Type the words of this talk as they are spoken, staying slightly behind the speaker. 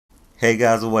Hey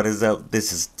guys, what is up?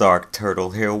 This is Dark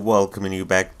Turtle here, welcoming you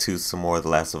back to some more of The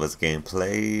Last of Us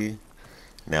gameplay.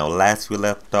 Now, last we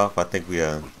left off, I think we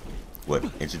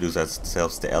introduced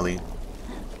ourselves to Ellie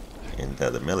and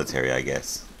the military, I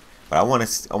guess. But I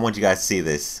want you guys to see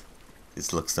this.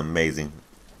 This looks amazing.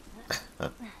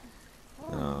 All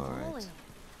right.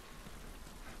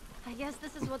 I guess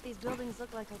this is what these buildings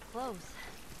look like up close.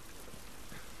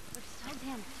 They're so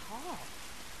damn tall.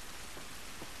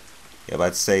 Yeah, but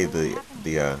I'd say They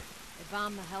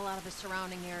bombed the hell out of the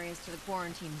surrounding areas to the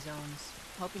quarantine zones,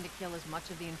 hoping to kill as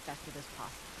much of the infected as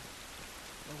possible.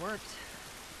 It worked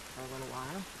for a little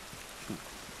while.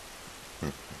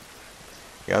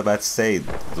 Yeah, I was about to say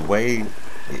the way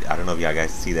I don't know if y'all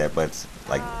guys see that, but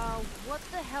like. What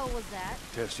the hell was that?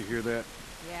 Tess, you hear that?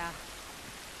 Yeah.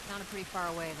 Sounded pretty far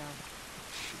away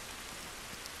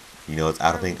though. You know,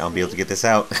 I don't think I'll be able to get this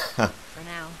out. For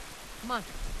now. Come on.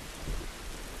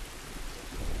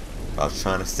 I was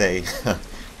trying to say,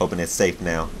 hoping it's safe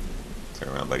now. Turn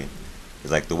around, buddy.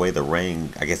 It's like the way the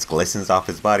rain, I guess, glistens off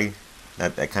his body.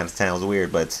 That kind of sounds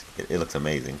weird, but it looks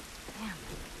amazing. Damn,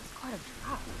 it's quite a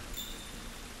drop.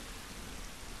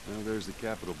 Well, there's the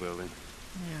Capitol building.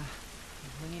 Yeah.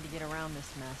 We need to get around this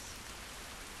mess.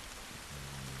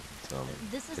 So,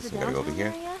 This is guess the we gotta go downtown over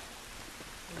here. area?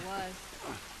 It was.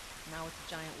 Now it's a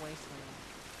giant wasteland.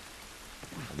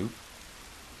 Oop.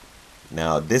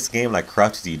 Now, this game like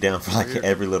crouches you down for like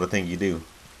every little thing you do.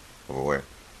 Over where?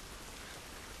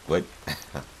 What?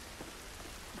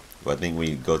 Well, I think when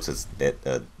you go to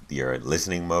that your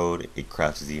listening mode, it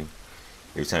crouches you.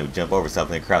 Every time you jump over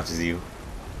something, it crouches you.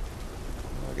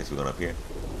 I guess we're going up here.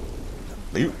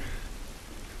 Leap.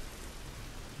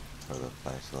 For the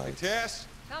flashlight. Tess?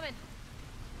 Coming.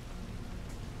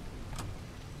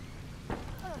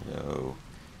 No.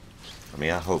 I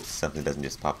mean, I hope something doesn't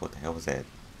just pop. What the hell was that?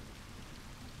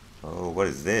 Oh, what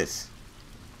is this?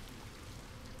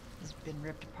 It's been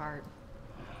ripped apart.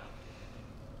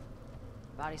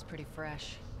 Body's pretty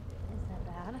fresh. Is that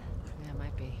bad? Yeah, it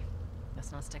might be.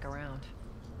 Let's not stick around.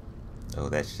 Oh,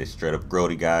 that's just straight up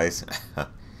grody, guys.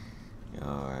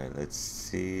 Alright, let's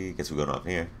see. Guess we're going off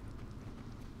here.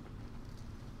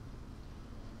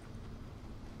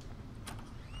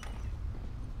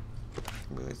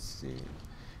 Let's see.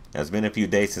 Now, it's been a few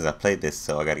days since I played this,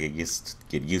 so I gotta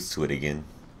get used to it again.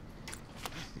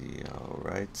 See,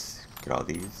 alright. Get all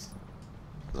these.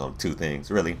 There's only two things,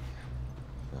 really.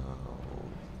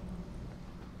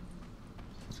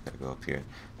 Just gotta go up here.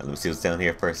 Now, let me see what's down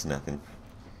here first. Nothing.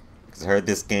 Because I heard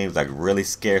this game's like really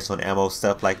scarce on ammo,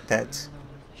 stuff like that.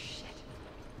 Shit.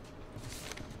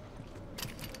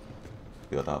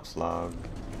 Build up slog.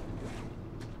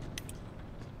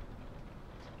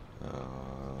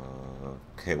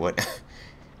 Okay, what?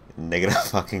 Negative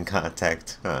fucking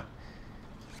contact. Huh.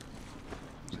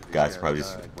 Guys, probably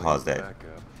just pause that.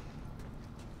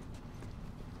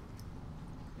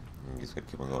 I'm just gonna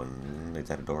keep on going. Is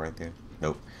that a door right there?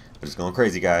 Nope. We're just going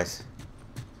crazy, guys.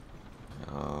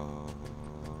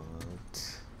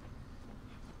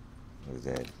 What is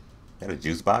that? Is that a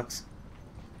juice box?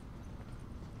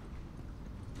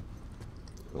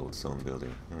 Old stone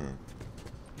building.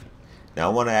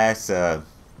 Now I want to ask,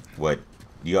 what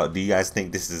do you guys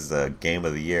think this is a game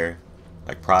of the year,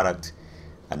 like product?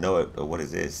 I know it. What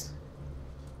is this?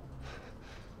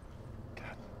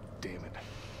 God damn it.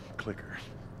 Clicker.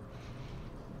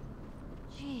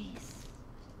 Jeez.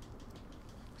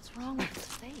 What's wrong with his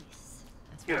face?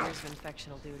 That's what years of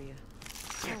infection will do to you.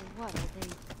 So what, are they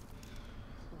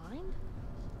blind?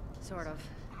 Sort of.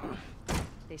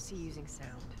 They see using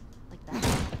sound. Like that?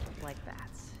 Like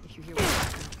bats. If you hear what's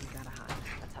happening, you gotta hide.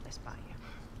 That's how they spot you.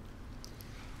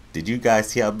 Did you guys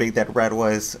see how big that rat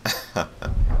was?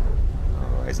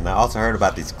 Alright, and I also heard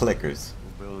about these clickers.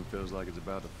 The building feels like it's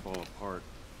about to fall apart.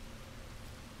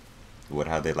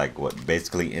 How they like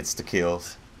basically insta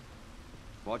kills.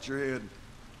 Watch your head.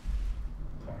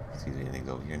 See if anything's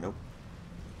over here. Nope.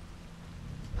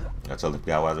 I totally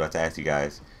forgot what I was about to ask you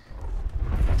guys.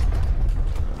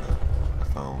 My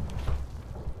phone.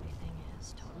 Everything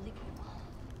is totally cool.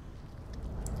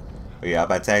 But yeah, I'm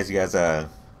about to ask you guys,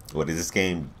 what is this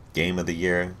game of the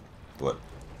year? What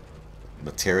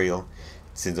material?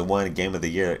 Since it won game of the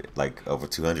year, like over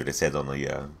 200, it says on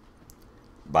the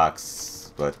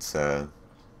box. But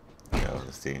you know,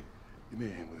 let's see. Give me a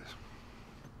hand with this.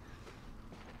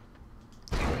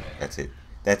 That's it.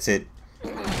 That's it. Oh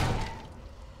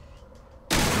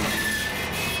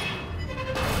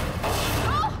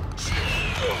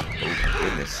my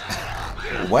goodness.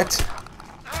 What?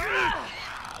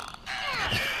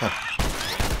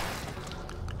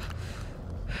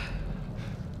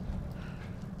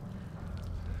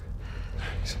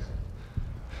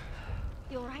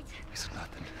 It's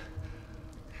nothing.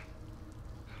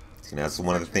 See, that's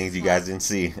one of the things you guys didn't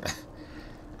see.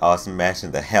 I was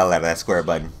smashing the hell out of that square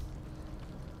button.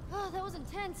 Oh, that was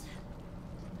intense.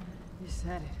 You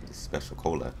said it. The special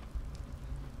cola.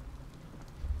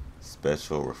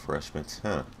 Special refreshments,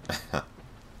 huh?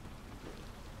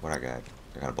 What I got?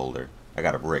 I got a boulder. I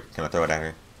got a brick. Can I throw it at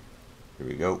her? Here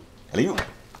we go. TLOU.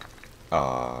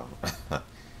 Oh,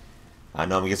 I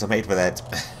know I'm gonna get some hate for that.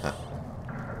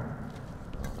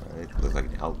 It looks like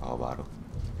an alcohol bottle.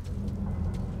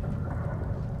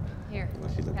 Here,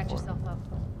 What's she looking patch for? yourself up.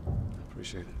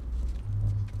 Appreciate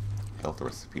it. Health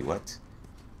recipe. What?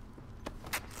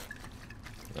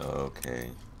 Okay.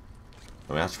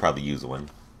 I mean, I should probably use one.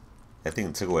 That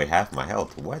thing took away half my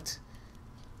health. What?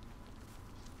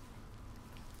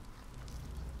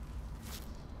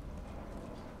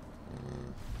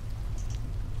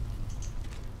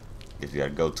 Guess you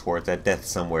gotta go towards that death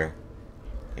somewhere.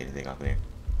 Anything up there?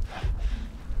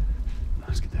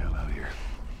 Let's get the hell out of here.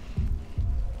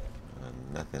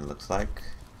 Nothing looks like.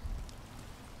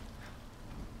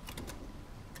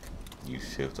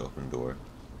 Use shift to open door.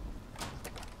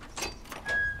 There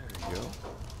you go.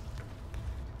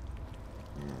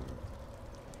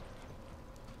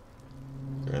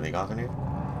 Is there anything off in here?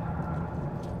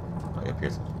 Oh, up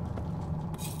here.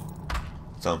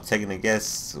 So I'm taking a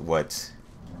guess what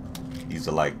these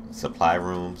are, like supply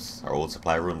rooms or old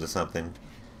supply rooms or something.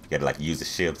 You gotta like use the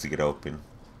shift to get open.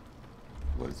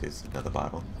 What is this? Another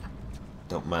bottle?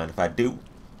 Don't mind if I do.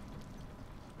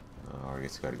 Oh, I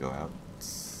guess we gotta go out.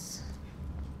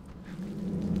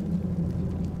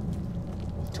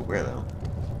 To where though?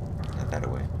 Not that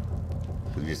way.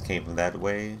 We just came from that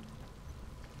way.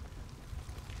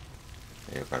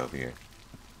 Yeah, right over here.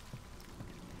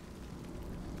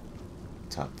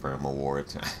 Top Firm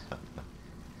Awards.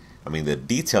 I mean, the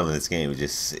detail in this game is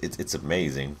just, it's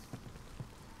amazing.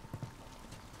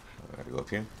 I gotta go up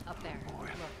here. Up there. Boy.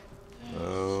 Look.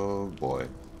 Oh boy.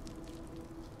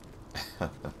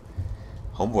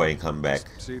 Homeboy ain't coming back.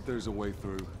 See if there's a way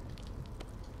through.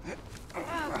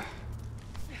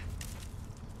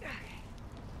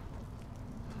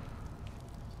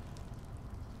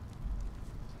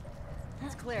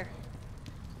 It's clear.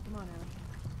 Come on,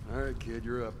 Ellie. All right, kid,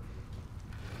 you're up.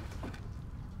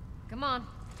 Come on.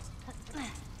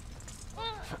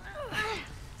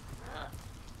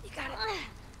 You got it.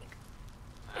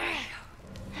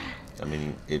 I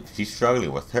mean, if she's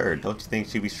struggling with her, don't you think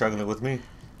she'd be struggling with me?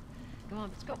 Come on,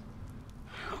 let's go.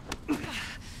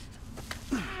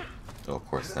 Oh, of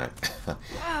course not.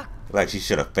 Like she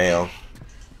should have failed.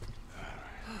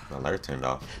 My light turned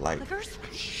off. Light. Clickers?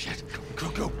 Shit,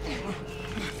 go.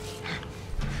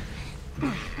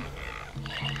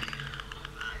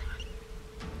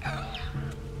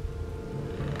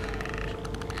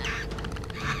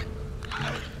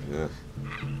 Ugh.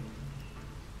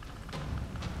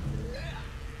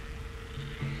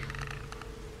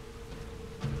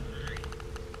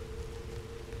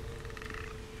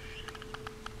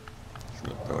 Should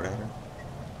we throw it at her?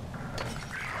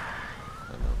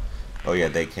 I don't know. Oh yeah,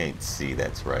 they can't see.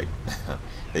 That's right.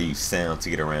 They use sound to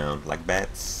get around, like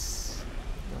bats.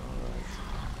 Alright.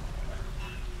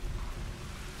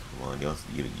 Come on,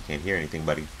 you can't hear anything,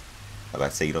 buddy. I was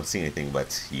about to say you don't see anything,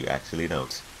 but you actually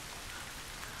don't.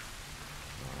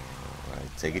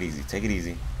 Alright, take it easy. Take it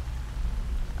easy.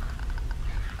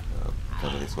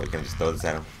 Coming this way. Can I just throw this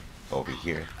at him? Over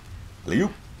here.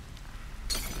 TLOU!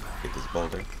 Get this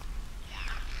boulder.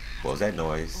 What was that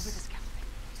noise?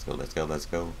 Let's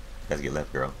go. You guys get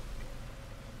left, girl.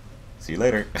 See you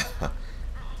later.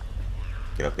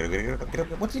 Get up.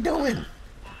 What you doing?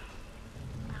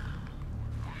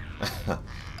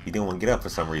 You didn't want to get up for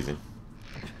some reason.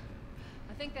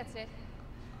 I think that's it.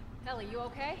 Ellie, you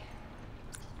okay?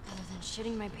 Other than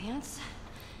shitting my pants,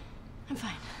 I'm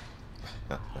fine.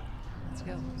 Let's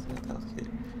go.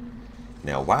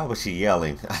 Now, why was she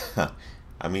yelling?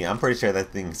 I mean, I'm pretty sure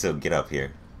that thing can still get up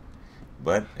here.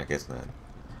 But, I guess not.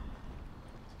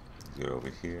 Get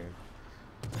over here.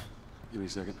 Give me a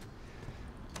second.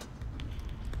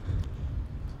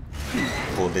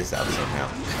 Pull this out somehow.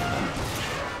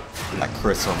 Like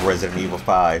Chris from Resident Evil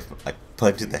 5. Like,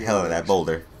 punching the hell out of that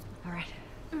boulder. All right.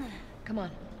 Come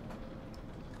on.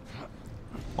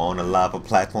 On a lava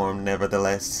platform,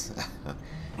 nevertheless.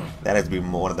 That has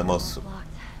been one of the most... Locked.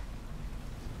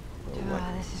 Oh,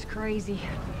 what? This is crazy.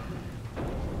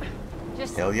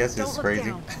 Just Hell yes, don't it's look crazy.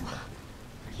 down.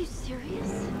 Are you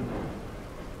serious?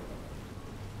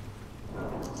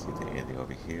 See if there's anything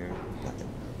over here. Nothing.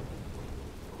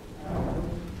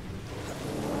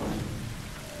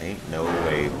 Ain't no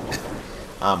way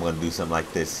I'm gonna do something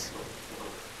like this.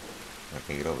 I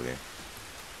can't get over there.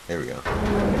 There we go. Come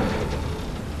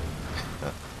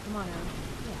on, Aaron.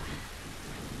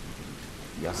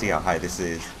 Yeah. Y'all see how high this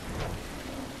is?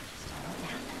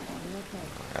 You're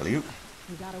okay. Alley-oop.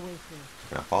 We got a way through.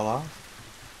 Can I fall off?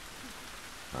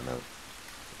 Oh no.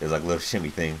 There's like a little shimmy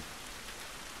thing.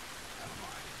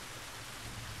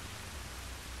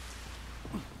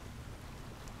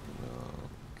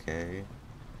 Okay.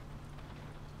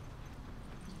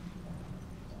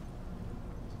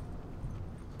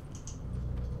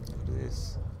 What is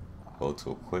this? Hold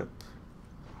to equip.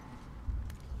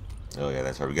 Oh yeah,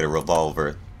 that's right. We get a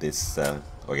revolver. This, or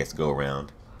I guess go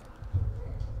around.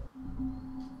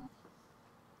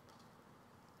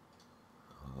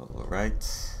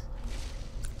 Alright.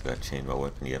 Gotta change my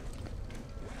weapon, yep.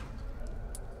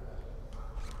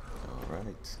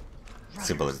 Alright.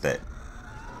 Simple as that.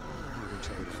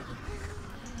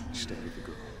 Stay with the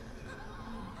girl.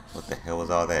 What the hell was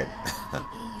all that?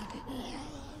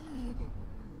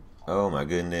 Oh my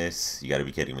goodness. You gotta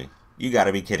be kidding me. You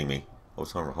gotta be kidding me.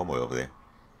 What's wrong with homeboy over there?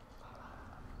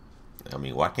 I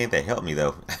mean, why can't they help me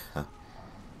though?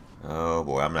 Oh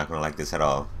boy, I'm not gonna like this at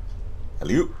all.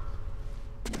 Alley-oop.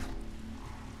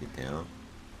 Get down.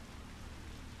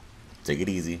 Take it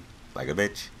easy. Like a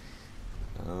bitch.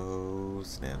 Oh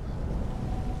snap.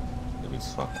 Let me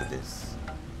swap to this.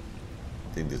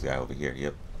 I think this guy over here,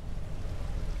 yep.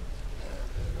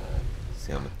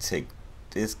 See, I'm gonna take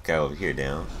this guy over here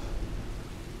down.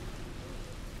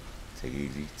 Take it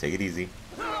easy, take it easy.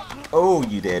 Oh,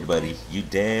 you dead, buddy. You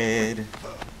dead.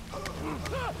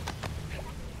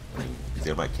 Is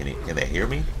everybody, can they hear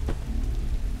me?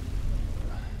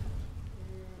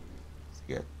 So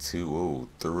you got 2, oh,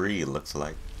 3 it looks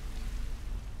like.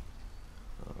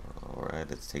 Alright,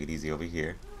 let's take it easy over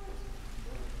here.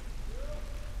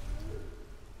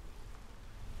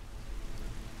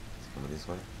 Coming this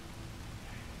way.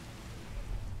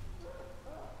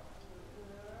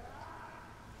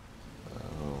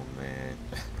 Oh man.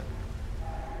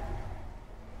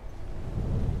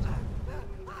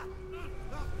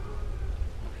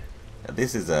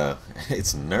 This is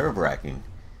it's nerve-wracking.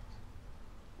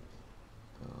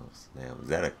 Oh snap. Is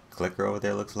that a clicker over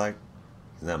there looks like?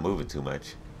 He's not moving too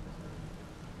much.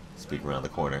 Speak around the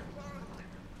corner.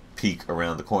 Peek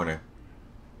around the corner.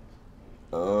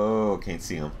 Oh, can't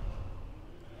see him.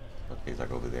 Okay, he's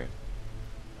like over there.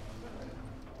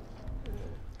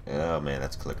 Oh man,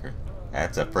 that's a clicker.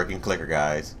 That's a freaking clicker,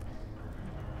 guys.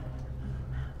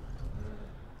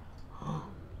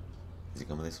 Is he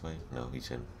coming this way? No, he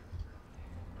shouldn't.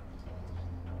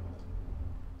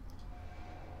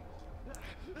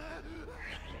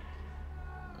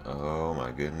 Oh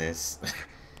my goodness.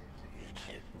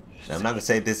 I'm not gonna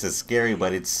say this is scary,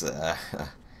 but it's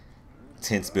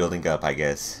tense building up, I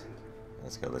guess.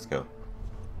 Let's go, let's go.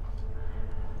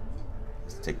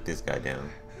 Let's take this guy down.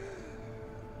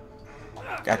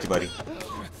 Got you, buddy.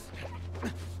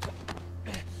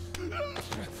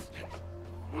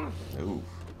 Ooh.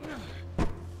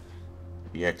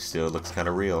 He actually still looks kind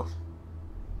of real.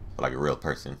 Like a real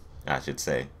person, I should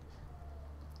say.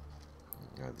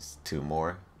 There's 2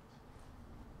 more.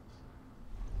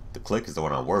 The click is the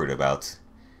one I'm worried about.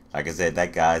 Like I said,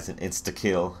 that guy's an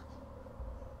insta-kill.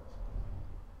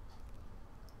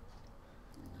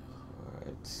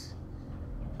 Alright.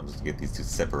 I'm just gonna get these 2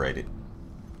 separated.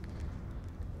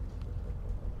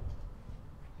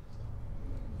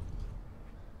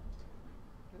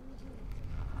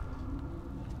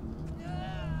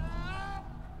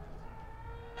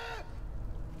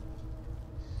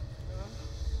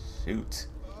 Shoot.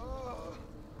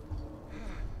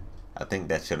 I think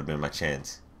that should have been my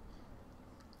chance.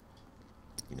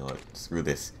 You know what? Screw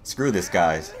this. Screw this,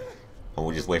 guys.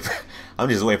 I'm just wait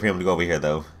for him to go over here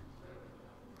though.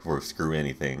 Before we screw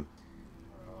anything.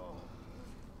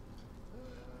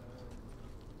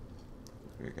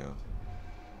 Here we go.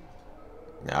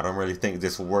 Now I don't really think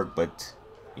this will work, but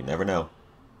you never know.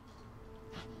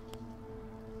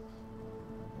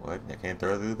 What? I can't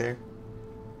throw through there?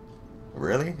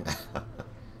 Really?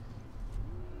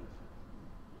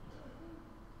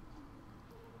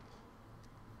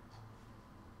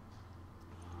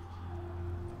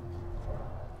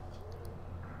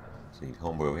 So you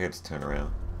homeboy over here to turn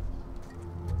around.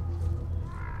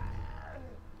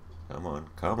 Come on,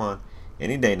 come on.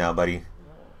 Any day now, buddy.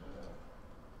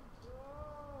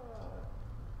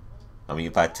 I mean,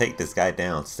 if I take this guy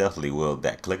down stealthily, will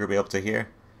that clicker be up to here?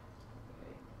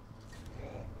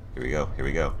 Here we go, here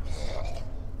we go.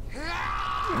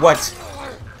 What?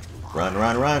 Run,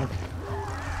 run, run.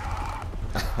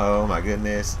 Oh my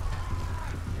goodness.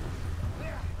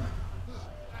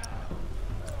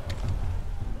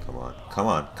 Come on, come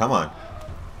on, come on.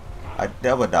 I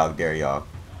double dog dare y'all.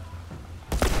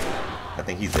 I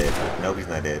think he's dead. Nope, he's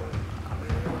not dead.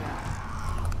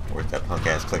 Where's that punk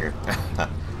ass clicker?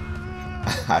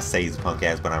 I say he's punk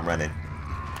ass, but I'm running.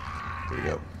 There we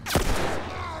go.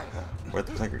 Where'd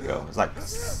the clicker go? It's like,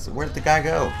 where'd the guy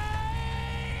go?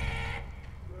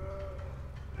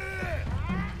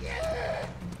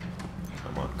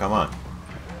 Come on, come on.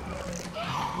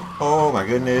 Oh my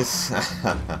goodness.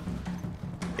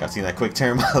 Y'all seen that quick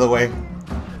turn, by the way?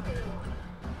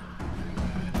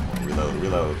 Reload,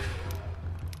 reload.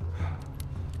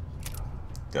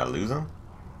 Did I lose him?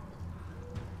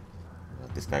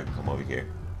 This guy can come over here.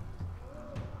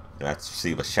 I have to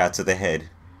receive a shot to the head.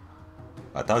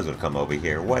 I thought he was going to come over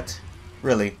here. What?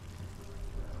 Really?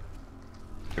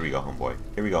 Here we go, homeboy.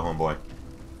 Here we go, homeboy.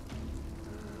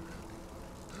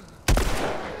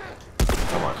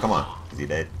 Come on, come on. Is he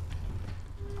dead?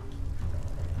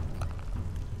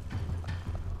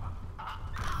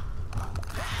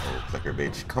 Oh, clicker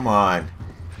bitch. Come on.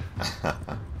 Here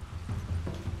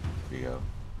we go.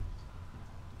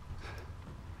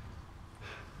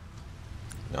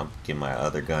 I'm getting my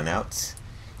other gun out.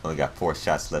 Only got 4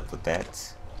 shots left with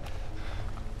that.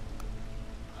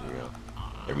 Here we go.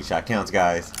 Every shot counts,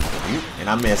 guys. And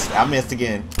I missed. I missed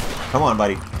again. Come on,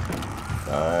 buddy.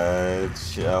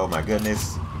 Oh my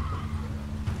goodness.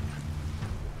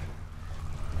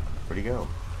 Where'd he go?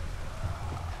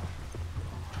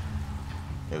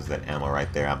 There's that ammo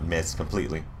right there. I missed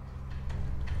completely.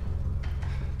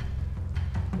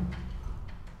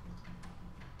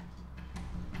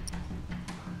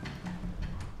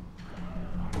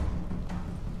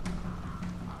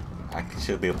 I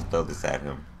should be able to throw this at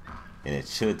him, and it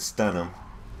should stun him.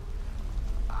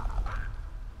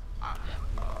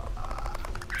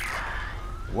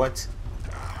 What?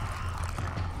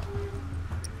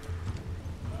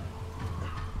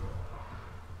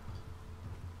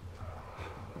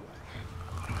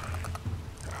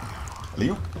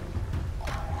 Leo?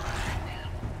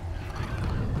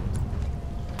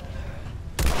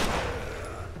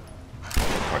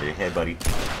 Part of your head, buddy.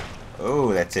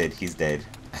 Oh, that's it. He's dead.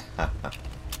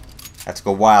 That took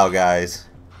a while, guys.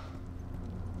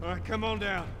 Alright, come on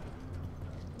down.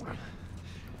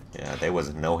 Yeah, there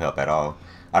was no help at all.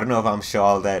 I don't know if I'm sure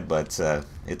all of that, but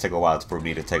it took a while for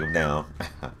me to take him down.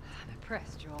 I'm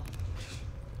impressed, Joel.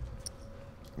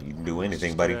 You can do anything,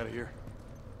 Just buddy. get out of here.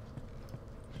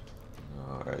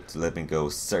 Alright, so let me go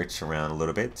search around a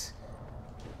little bit.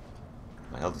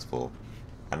 My health is full.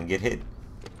 I didn't get hit.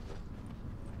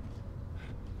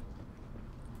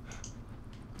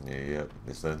 Yeah, yep.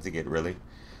 There's nothing to get, really.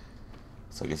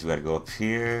 So I guess we gotta go up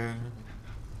here.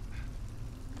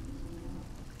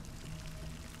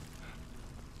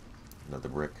 Another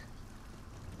brick.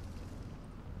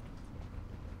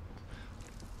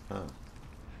 Huh.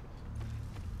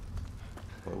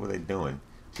 What were they doing?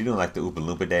 She doing like the Oompa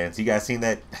Loompa dance. You guys seen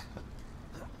that?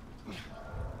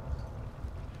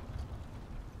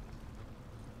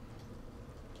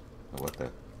 Oh, what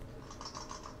the?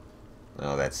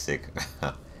 Oh, that's sick.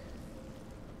 Alright,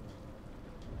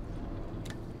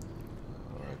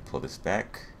 pull this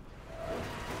back.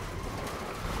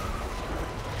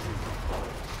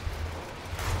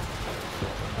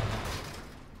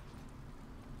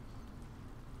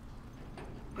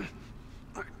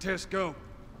 Alright, Tess, go.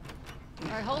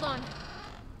 Alright, hold on.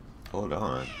 Hold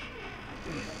on.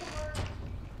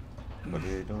 What are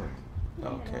they doing? Oh,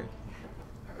 okay.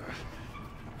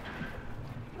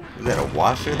 Is that a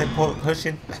washer they're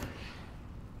pushing?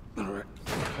 Alright.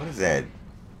 What is that?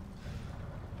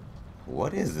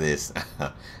 What is this?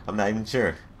 I'm not even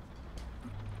sure.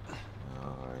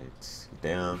 Alright,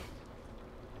 down.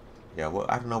 Yeah, well,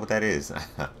 I don't know what that is.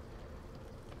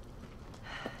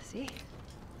 See?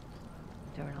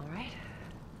 Doing all right?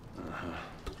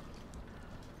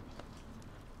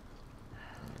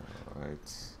 Alright.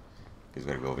 Guess we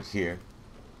gotta go over here.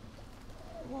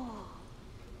 Whoa.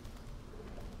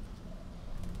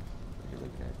 What are you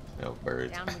looking at? No,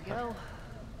 birds. Down we go.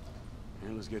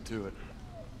 Yeah, let's get to it.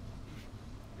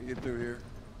 We get through here.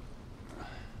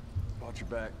 Watch your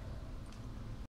back.